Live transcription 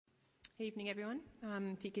Evening, everyone.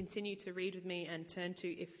 If you continue to read with me and turn to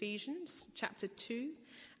Ephesians chapter 2,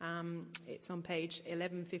 it's on page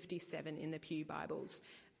 1157 in the Pew Bibles,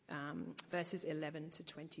 verses 11 to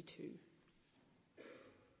 22.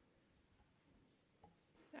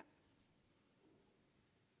 Yeah.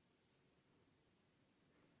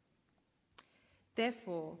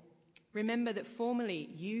 Therefore, remember that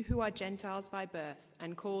formerly you who are Gentiles by birth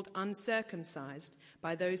and called uncircumcised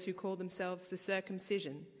by those who call themselves the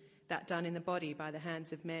circumcision, that done in the body by the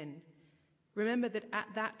hands of men. Remember that at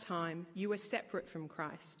that time you were separate from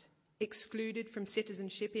Christ, excluded from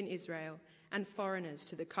citizenship in Israel and foreigners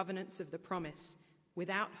to the covenants of the promise,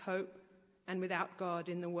 without hope and without God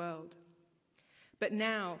in the world. But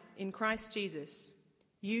now, in Christ Jesus,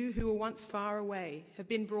 you who were once far away have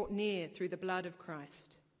been brought near through the blood of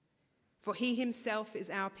Christ. For he himself is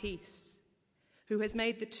our peace, who has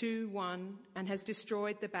made the two one and has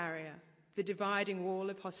destroyed the barrier, the dividing wall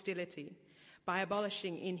of hostility, by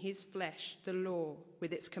abolishing in his flesh the law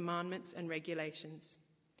with its commandments and regulations.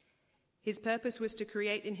 His purpose was to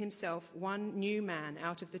create in himself one new man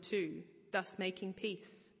out of the two, thus making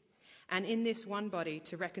peace, and in this one body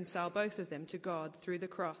to reconcile both of them to God through the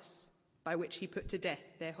cross, by which he put to death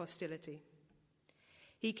their hostility.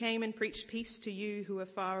 He came and preached peace to you who are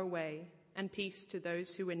far away, and peace to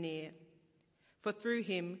those who are near. For through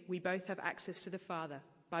him we both have access to the Father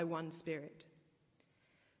by one Spirit.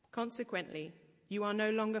 Consequently, you are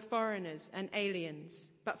no longer foreigners and aliens,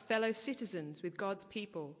 but fellow citizens with God's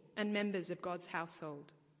people and members of God's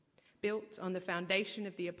household, built on the foundation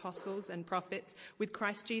of the apostles and prophets, with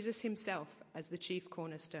Christ Jesus himself as the chief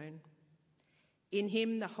cornerstone. In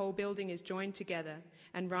him the whole building is joined together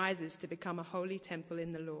and rises to become a holy temple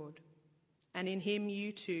in the Lord. And in him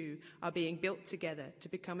you too are being built together to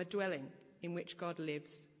become a dwelling in which God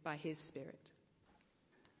lives by his Spirit.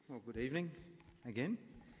 Well, good evening again.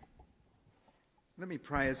 Let me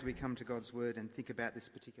pray as we come to God's word and think about this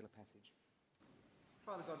particular passage.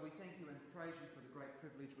 Father God, we thank you and praise you for the great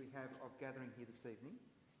privilege we have of gathering here this evening.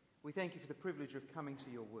 We thank you for the privilege of coming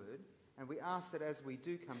to your word, and we ask that as we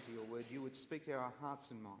do come to your word, you would speak to our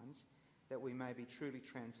hearts and minds, that we may be truly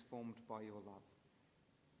transformed by your love.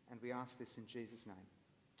 And we ask this in Jesus' name.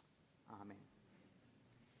 Amen.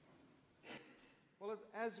 Well,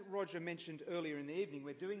 as Roger mentioned earlier in the evening,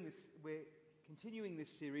 we're continuing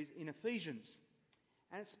this series in Ephesians.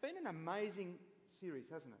 And it's been an amazing series,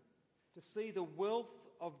 hasn't it? To see the wealth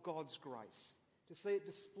of God's grace, to see it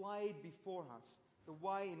displayed before us, the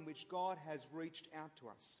way in which God has reached out to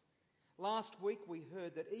us. Last week we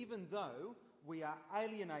heard that even though we are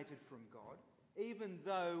alienated from God, even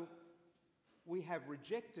though we have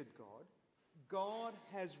rejected God, God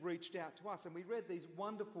has reached out to us. And we read these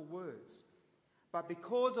wonderful words. But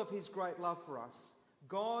because of his great love for us,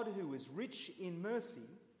 God, who is rich in mercy,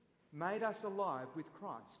 made us alive with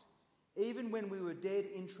Christ, even when we were dead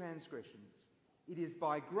in transgressions. It is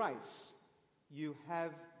by grace you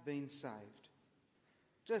have been saved.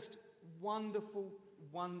 Just wonderful,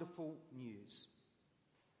 wonderful news.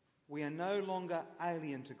 We are no longer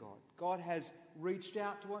alien to God. God has reached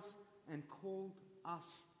out to us and called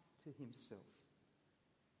us to himself.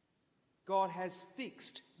 God has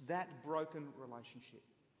fixed that broken relationship.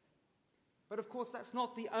 But of course, that's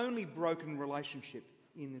not the only broken relationship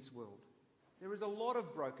in this world. There is a lot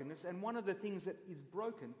of brokenness, and one of the things that is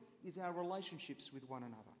broken is our relationships with one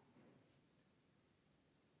another.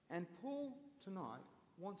 And Paul tonight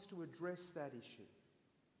wants to address that issue.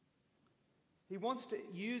 He wants to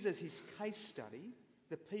use as his case study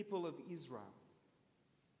the people of Israel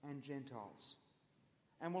and Gentiles.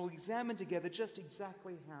 And we'll examine together just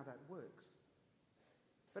exactly how that works.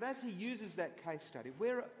 But as he uses that case study,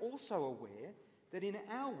 we're also aware that in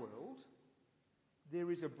our world,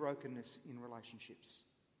 there is a brokenness in relationships.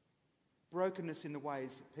 Brokenness in the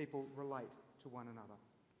ways people relate to one another.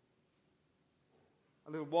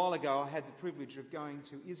 A little while ago, I had the privilege of going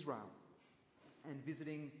to Israel and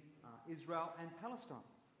visiting Israel and Palestine.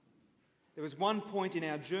 There was one point in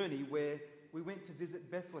our journey where we went to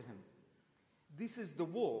visit Bethlehem. This is the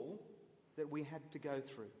wall that we had to go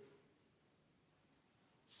through.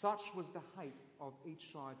 Such was the hate of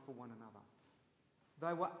each side for one another.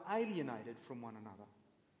 They were alienated from one another.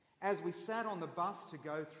 As we sat on the bus to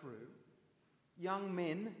go through, young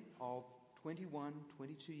men of 21,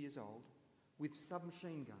 22 years old with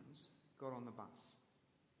submachine guns got on the bus.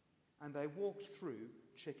 And they walked through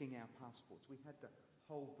checking our passports. We had to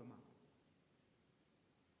hold them up.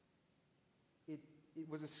 It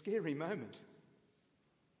was a scary moment.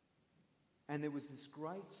 And there was this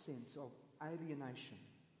great sense of alienation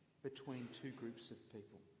between two groups of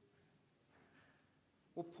people.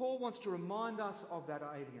 Well, Paul wants to remind us of that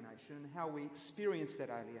alienation and how we experience that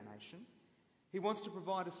alienation. He wants to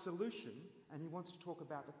provide a solution, and he wants to talk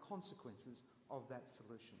about the consequences of that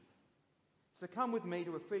solution. So come with me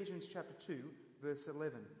to Ephesians chapter 2, verse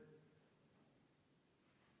 11.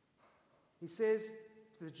 He says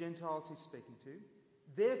to the Gentiles he's speaking to,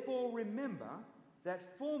 "Therefore remember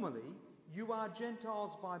that formerly you are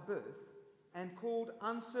Gentiles by birth and called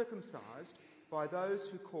uncircumcised by those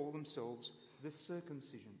who call themselves the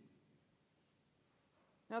circumcision."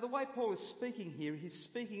 Now, the way Paul is speaking here, he's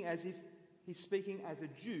speaking as if he's speaking as a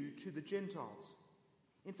Jew to the Gentiles.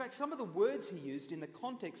 In fact, some of the words he used in the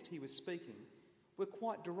context he was speaking were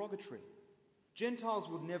quite derogatory. Gentiles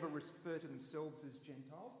would never refer to themselves as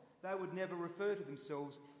Gentiles. They would never refer to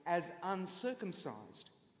themselves as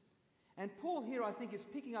uncircumcised. And Paul here, I think, is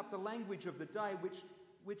picking up the language of the day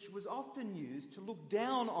which was often used to look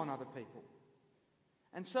down on other people.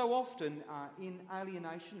 And so often in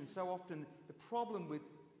alienation, and so often the problem with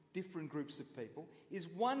different groups of people is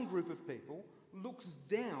one group of people looks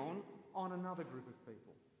down on another group of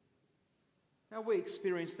people. Now, we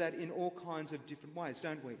experience that in all kinds of different ways,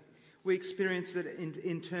 don't we? We experience that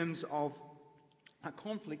in terms of a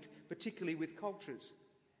conflict, particularly with cultures.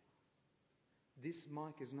 This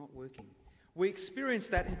mic is not working. We experience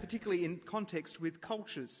that particularly in context with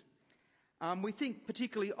cultures. We think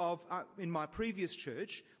particularly of, in my previous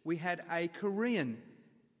church, we had a Korean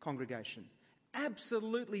congregation.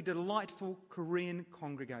 Absolutely delightful Korean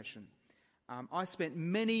congregation. I spent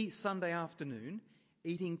many Sunday afternoon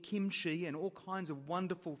eating kimchi and all kinds of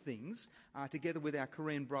wonderful things together with our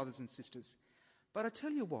Korean brothers and sisters. But I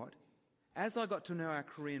tell you what, as I got to know our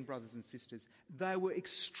Korean brothers and sisters, they were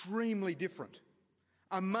extremely different,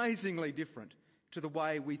 amazingly different to the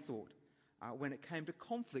way we thought. When it came to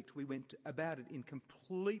conflict, we went about it in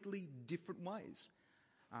completely different ways.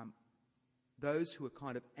 Those who are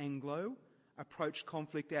kind of Anglo approached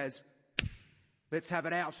conflict as, let's have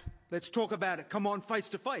it out, let's talk about it, come on, face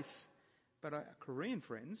to face. But our Korean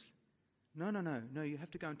friends, no, you have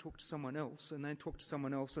to go and talk to someone else, and then talk to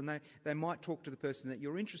someone else, and they might talk to the person that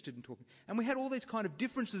you're interested in talking. And we had all these kind of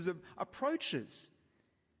differences of approaches.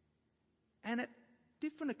 And at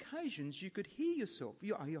different occasions, you could hear yourself,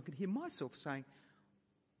 I could hear myself saying,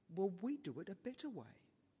 well, we do it a better way.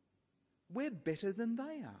 We're better than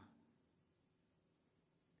they are.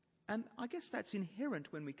 And I guess that's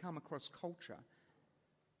inherent when we come across culture,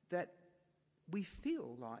 that we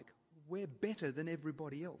feel like we're better than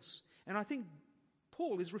everybody else. And I think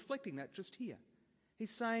Paul is reflecting that just here.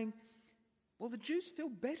 He's saying, well, the Jews feel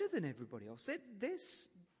better than everybody else.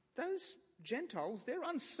 Those Gentiles, they're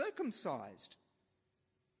uncircumcised.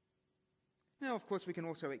 Now, of course, we can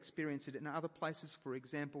also experience it in other places, for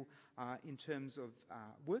example, in terms of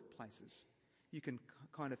workplaces. You can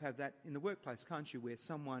kind of have that in the workplace, can't you, where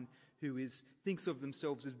someone who thinks of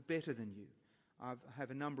themselves as better than you. I have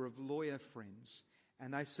a number of lawyer friends,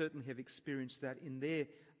 and they certainly have experienced that in their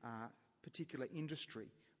particular industry,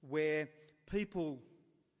 where people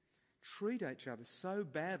treat each other so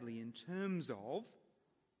badly in terms of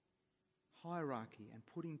hierarchy and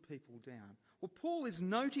putting people down. Well, Paul is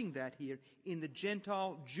noting that here in the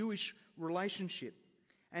Gentile-Jewish relationship,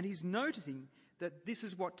 and he's noting that this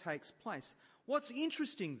is what takes place. What's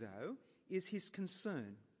interesting, though, is his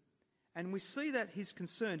concern. And we see that his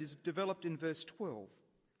concern is developed in verse 12.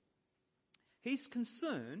 His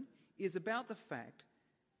concern is about the fact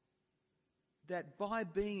that by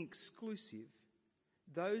being exclusive,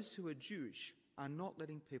 those who are Jewish are not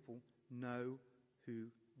letting people know who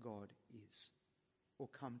God is or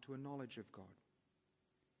come to a knowledge of God.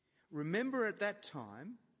 Remember, at that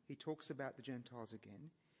time, he talks about the Gentiles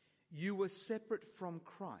again, you were separate from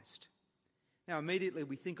Christ. Now, immediately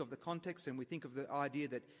we think of the context and we think of the idea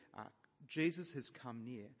that Jesus has come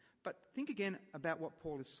near. But think again about what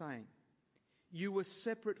Paul is saying. You were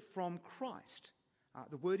separate from Christ.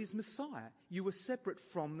 The word is Messiah. You were separate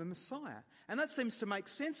from the Messiah. And that seems to make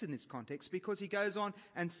sense in this context, because he goes on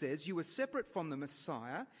and says you were separate from the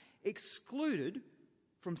Messiah, excluded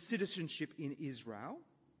from citizenship in Israel,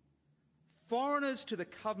 foreigners to the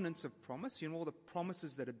covenants of promise, all the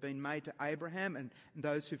promises that have been made to Abraham and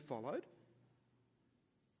those who followed.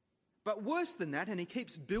 But worse than that, and he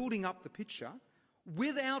keeps building up the picture,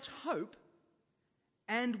 without hope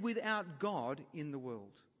and without God in the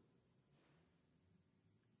world.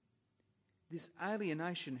 This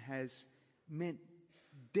alienation has meant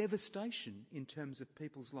devastation in terms of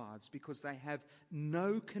people's lives because they have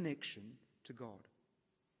no connection to God.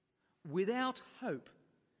 Without hope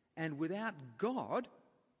and without God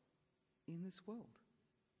in this world.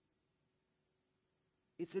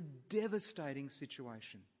 It's a devastating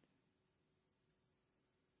situation.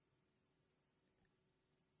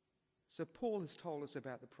 So Paul has told us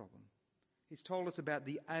about the problem. He's told us about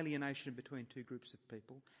the alienation between two groups of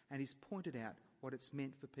people, and he's pointed out what it's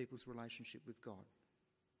meant for people's relationship with God.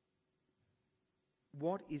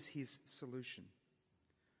 What is his solution?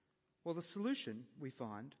 Well, the solution, we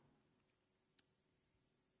find,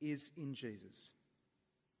 is in Jesus.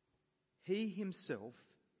 He himself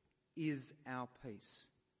is our peace.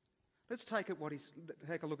 Let's take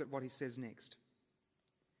a look at what he says next.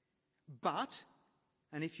 But,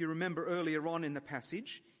 and if you remember earlier on in the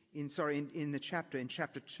passage, in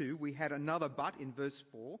chapter 2, we had another but in verse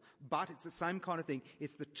 4. But, it's the same kind of thing.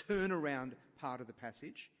 It's the turnaround part of the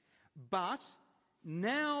passage. But,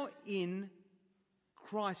 now in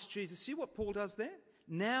Christ Jesus. See what Paul does there?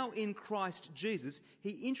 Now in Christ Jesus,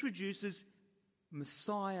 he introduces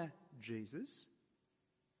Messiah Jesus.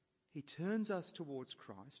 He turns us towards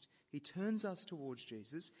Christ. He turns us towards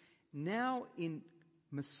Jesus. Now in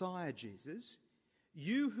Messiah Jesus,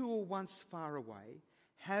 you who were once far away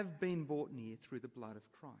have been brought near through the blood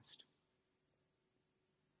of Christ.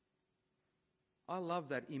 I love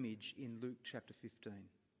that image in Luke chapter 15.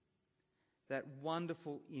 That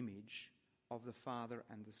wonderful image of the Father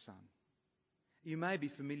and the Son. You may be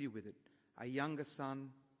familiar with it. A younger son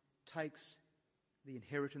takes the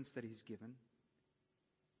inheritance that he's given.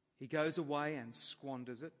 He goes away and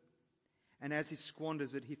squanders it. And as he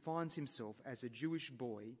squanders it, he finds himself as a Jewish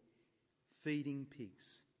boy feeding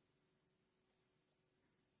pigs.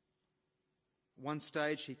 One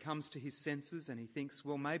stage he comes to his senses and he thinks,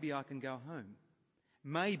 well, maybe I can go home.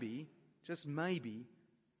 Maybe, just maybe,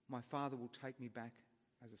 my father will take me back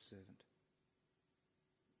as a servant.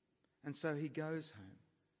 And so he goes home.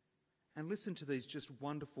 And listen to these just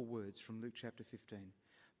wonderful words from Luke chapter 15.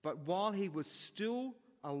 But while he was still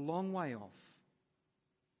a long way off,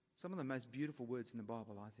 some of the most beautiful words in the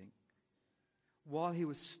Bible, I think. While he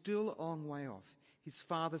was still a long way off, his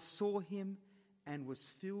father saw him and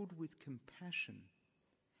was filled with compassion.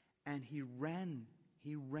 And he ran,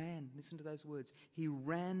 listen to those words, he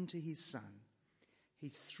ran to his son. He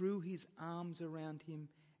threw his arms around him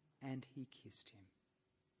and he kissed him.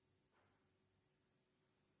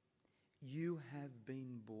 You have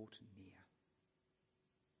been brought near.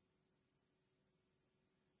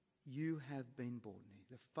 You have been brought near.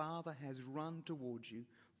 The Father has run towards you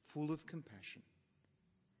full of compassion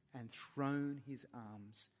and thrown his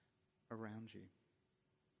arms around you.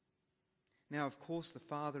 Now, of course, the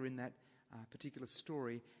Father in that particular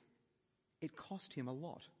story, it cost him a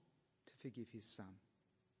lot to forgive his son.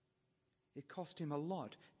 It cost him a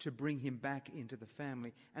lot to bring him back into the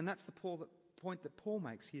family. And that's the point that Paul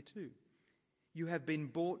makes here too. You have been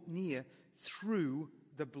brought near through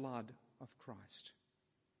the blood of Christ.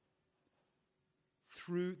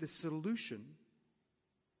 Through the solution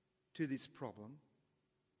to this problem,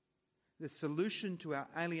 the solution to our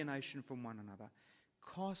alienation from one another,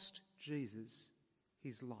 cost Jesus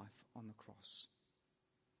his life on the cross.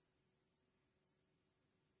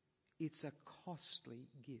 It's a costly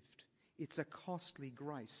gift. It's a costly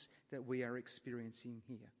grace that we are experiencing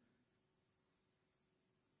here.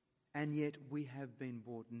 And yet we have been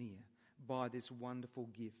brought near by this wonderful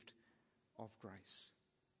gift of grace.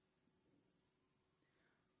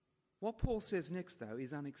 What Paul says next, though,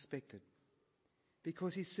 is unexpected.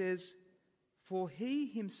 Because he says, for he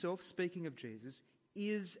himself, speaking of Jesus,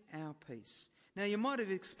 is our peace. Now you might have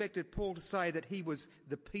expected Paul to say that he was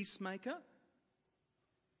the peacemaker,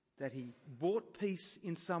 that he brought peace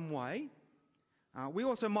in some way. We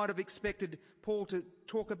also might have expected Paul to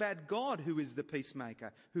talk about God, who is the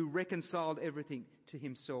peacemaker, who reconciled everything to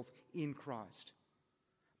himself in Christ.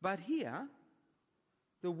 But here,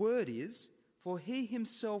 the word is, for he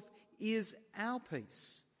himself is our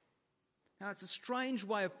peace. Now, it's a strange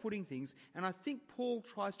way of putting things, and I think Paul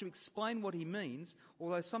tries to explain what he means,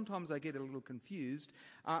 although sometimes I get a little confused,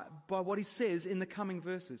 by what he says in the coming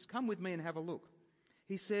verses. Come with me and have a look.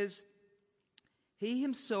 He says, he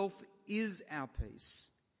himself is our peace,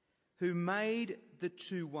 who made the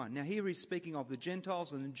two one. Now here he's speaking of the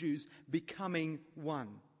Gentiles and the Jews becoming one.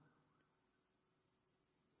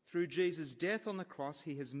 Through Jesus' death on the cross,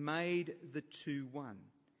 he has made the two one.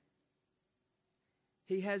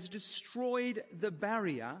 He has destroyed the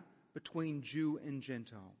barrier between Jew and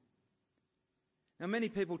Gentile. Now many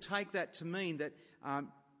people take that to mean that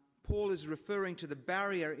Paul is referring to the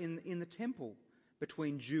barrier in the temple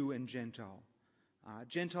between Jew and Gentile.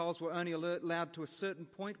 Gentiles were only allowed to a certain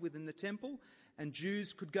point within the temple, and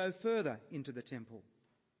Jews could go further into the temple.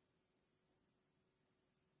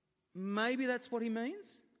 Maybe that's what he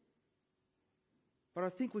means. But I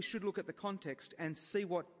think we should look at the context and see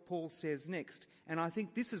what Paul says next. And I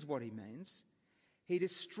think this is what he means. He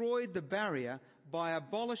destroyed the barrier by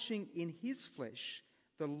abolishing in his flesh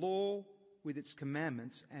the law with its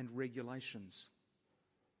commandments and regulations.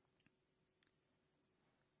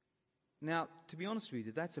 Now, to be honest with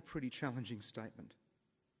you, that's a pretty challenging statement.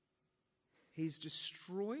 He's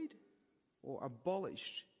destroyed or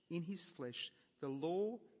abolished in his flesh the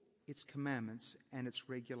law, its commandments, and its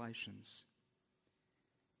regulations.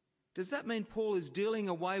 Does that mean Paul is dealing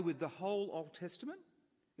away with the whole Old Testament?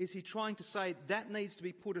 Is he trying to say that needs to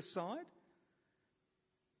be put aside?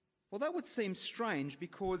 Well, that would seem strange,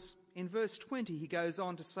 because in verse 20 he goes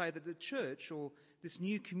on to say that the church, or this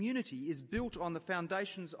new community, is built on the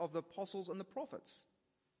foundations of the apostles and the prophets.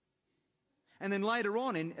 And then later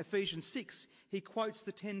on in Ephesians 6, he quotes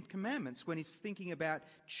the 10 Commandments when he's thinking about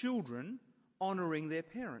children honouring their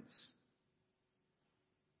parents.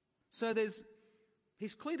 So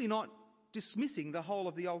he's clearly not dismissing the whole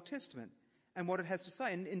of the Old Testament and what it has to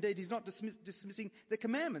say. And indeed, he's not dismissing the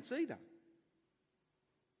commandments either.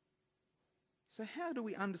 So how do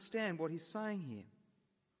we understand what he's saying here?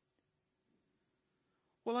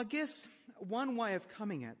 Well, I guess one way of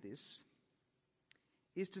coming at this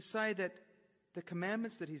is to say that the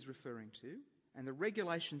commandments that he's referring to and the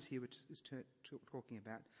regulations here which is talking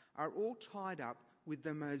about are all tied up with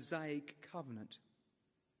the Mosaic covenant.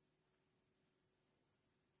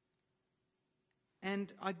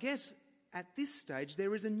 And I guess at this stage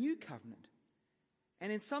there is a new covenant. And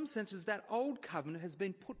in some senses that old covenant has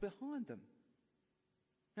been put behind them.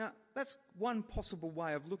 Now, that's one possible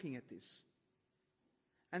way of looking at this.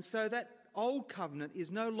 And so that old covenant is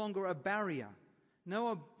no longer a barrier,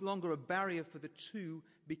 no longer a barrier for the two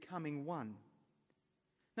becoming one.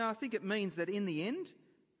 Now, I think it means that in the end,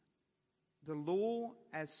 the law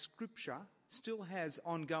as scripture still has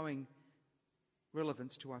ongoing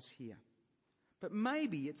relevance to us here. But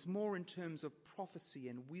maybe it's more in terms of prophecy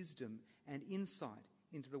and wisdom and insight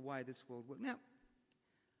into the way this world works. Now,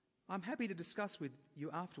 I'm happy to discuss with you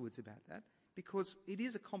afterwards about that, because it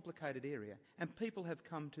is a complicated area and people have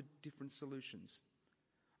come to different solutions.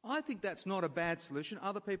 I think that's not a bad solution.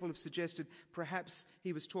 Other people have suggested perhaps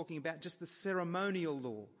he was talking about just the ceremonial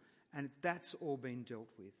law and that's all been dealt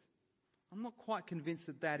with. I'm not quite convinced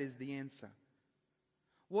that that is the answer.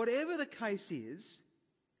 Whatever the case is,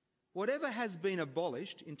 whatever has been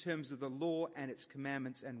abolished in terms of the law and its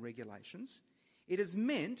commandments and regulations, it has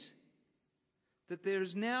meant that there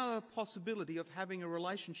is now a possibility of having a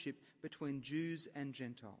relationship between Jews and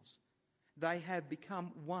Gentiles. They have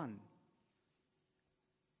become one.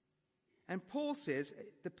 And Paul says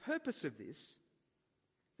the purpose of this,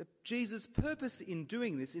 Jesus' purpose in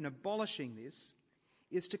doing this, in abolishing this,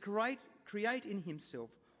 is to create in himself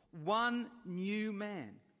one new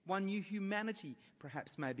man, one new humanity,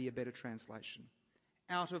 perhaps may be a better translation,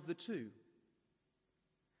 out of the two.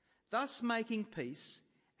 Thus making peace,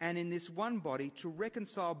 and in this one body to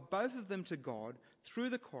reconcile both of them to God through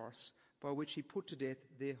the cross, by which he put to death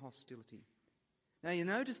their hostility. Now you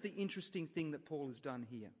notice the interesting thing that Paul has done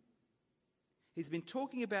here. He's been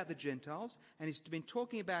talking about the Gentiles, and he's been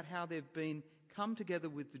talking about how they've been come together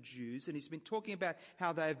with the Jews, and he's been talking about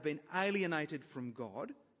how they've been alienated from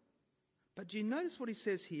God. But do you notice what he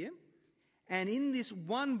says here? And in this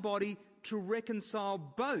one body to reconcile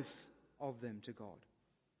both of them to God.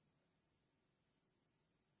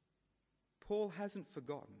 Paul hasn't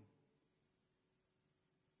forgotten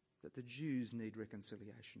that the Jews need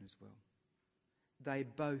reconciliation as well. They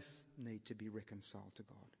both need to be reconciled to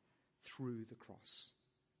God through the cross,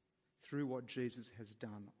 through what Jesus has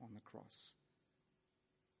done on the cross.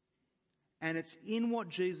 And it's in what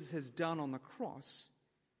Jesus has done on the cross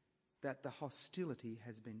that the hostility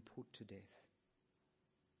has been put to death.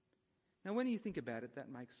 Now, when you think about it,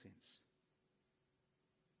 that makes sense.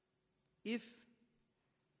 If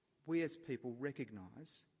we as people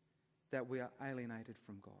recognise that we are alienated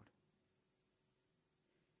from God,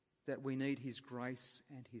 that we need his grace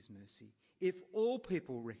and his mercy, if all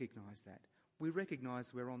people recognise that, we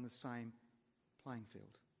recognise we're on the same playing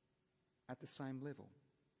field, at the same level.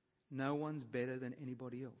 No one's better than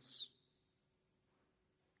anybody else.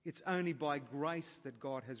 It's only by grace that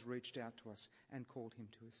God has reached out to us and called him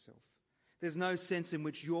to himself. There's no sense in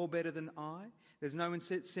which you're better than I. There's no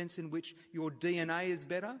sense in which your DNA is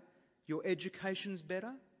better, your education's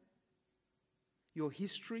better, your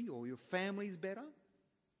history or your family's better.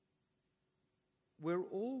 We're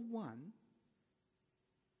all one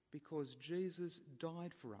because Jesus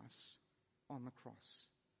died for us on the cross.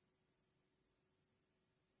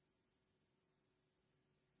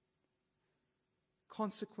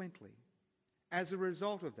 Consequently, as a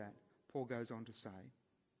result of that, Paul goes on to say,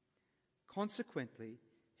 consequently,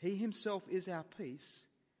 he himself is our peace,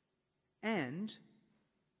 and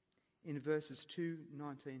in verses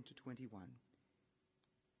 2:19 to 21.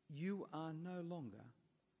 You are no longer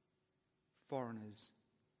foreigners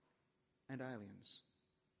and aliens.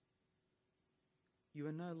 You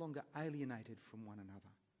are no longer alienated from one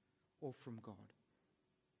another or from God.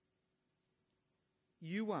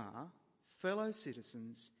 You are fellow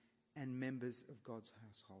citizens and members of God's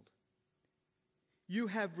household. You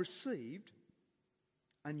have received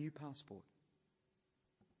a new passport.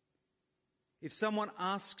 If someone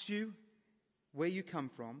asks you where you come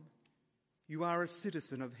from, you are a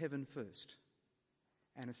citizen of heaven first,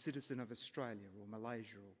 and a citizen of Australia or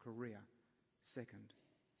Malaysia or Korea second.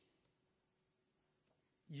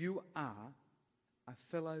 You are a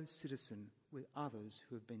fellow citizen with others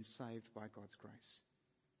who have been saved by God's grace.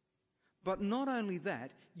 But not only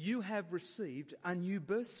that, you have received a new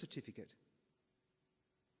birth certificate.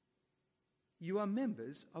 You are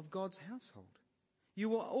members of God's household.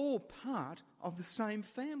 You are all part of the same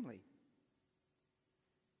family.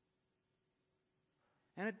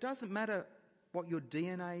 And it doesn't matter what your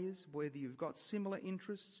DNA is, whether you've got similar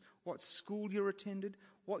interests, what school you're attended,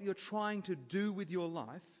 what you're trying to do with your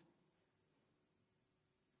life.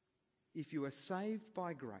 If you are saved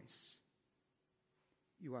by grace,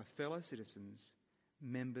 you are fellow citizens,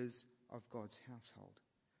 members of God's household.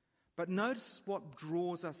 But notice what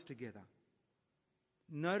draws us together.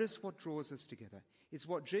 Notice what draws us together. It's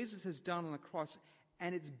what Jesus has done on the cross,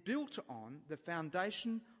 and it's built on the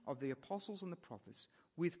foundation of the apostles and the prophets,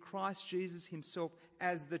 with Christ Jesus himself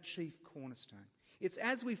as the chief cornerstone. It's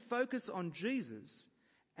as we focus on Jesus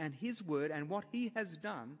and his word and what he has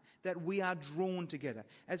done that we are drawn together.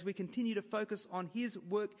 As we continue to focus on his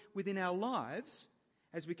work within our lives,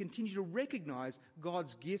 as we continue to recognise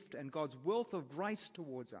God's gift and God's wealth of grace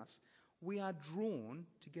towards us, we are drawn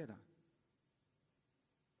together.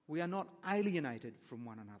 We are not alienated from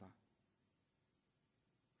one another.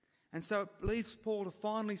 And so it leaves Paul to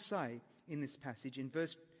finally say in this passage, in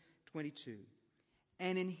verse 22,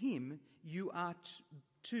 and in him you are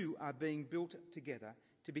too are being built together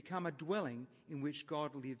to become a dwelling in which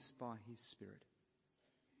God lives by his Spirit.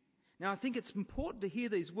 Now I think it's important to hear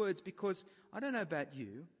these words because, I don't know about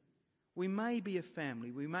you, we may be a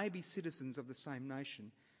family, we may be citizens of the same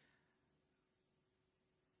nation,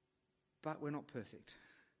 but we're not perfect.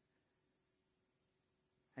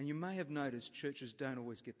 And you may have noticed churches don't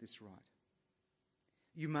always get this right.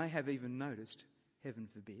 You may have even noticed, heaven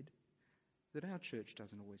forbid, that our church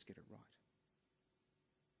doesn't always get it right.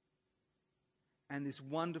 And this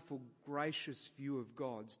wonderful, gracious view of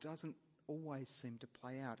God's doesn't always seem to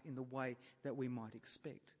play out in the way that we might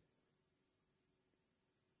expect.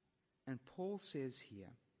 And Paul says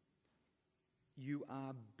here, you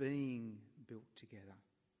are being built together.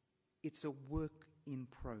 It's a work in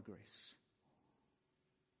progress.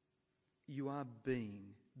 You are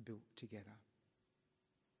being built together.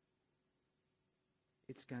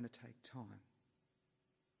 It's going to take time.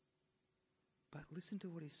 But listen to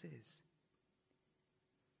what he says.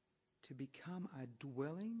 To become a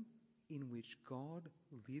dwelling in which God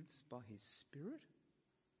lives by his Spirit.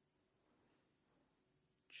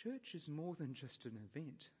 Church is more than just an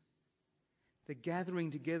event. The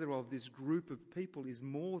gathering together of this group of people is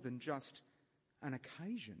more than just an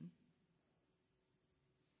occasion.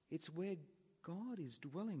 It's where God is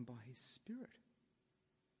dwelling by his Spirit.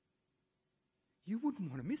 You wouldn't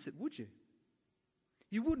want to miss it, would you?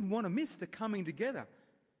 You wouldn't want to miss the coming together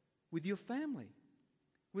with your family,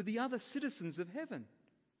 with the other citizens of heaven.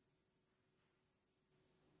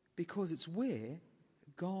 Because it's where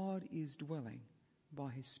God is dwelling by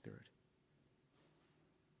his Spirit.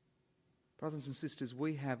 Brothers and sisters,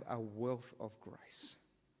 we have a wealth of grace.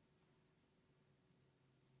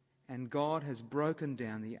 And God has broken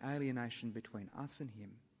down the alienation between us and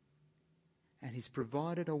him. And he's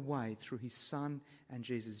provided a way through his Son and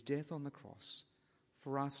Jesus' death on the cross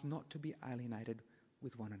for us not to be alienated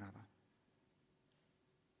with one another.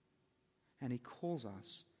 And he calls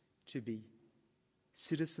us to be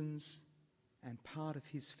citizens and part of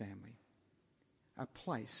his family, a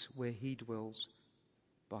place where he dwells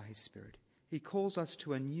by his Spirit. He calls us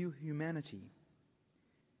to a new humanity.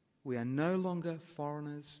 We are no longer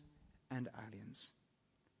foreigners and aliens.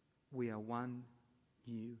 We are one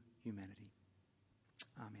new humanity.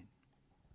 Amen.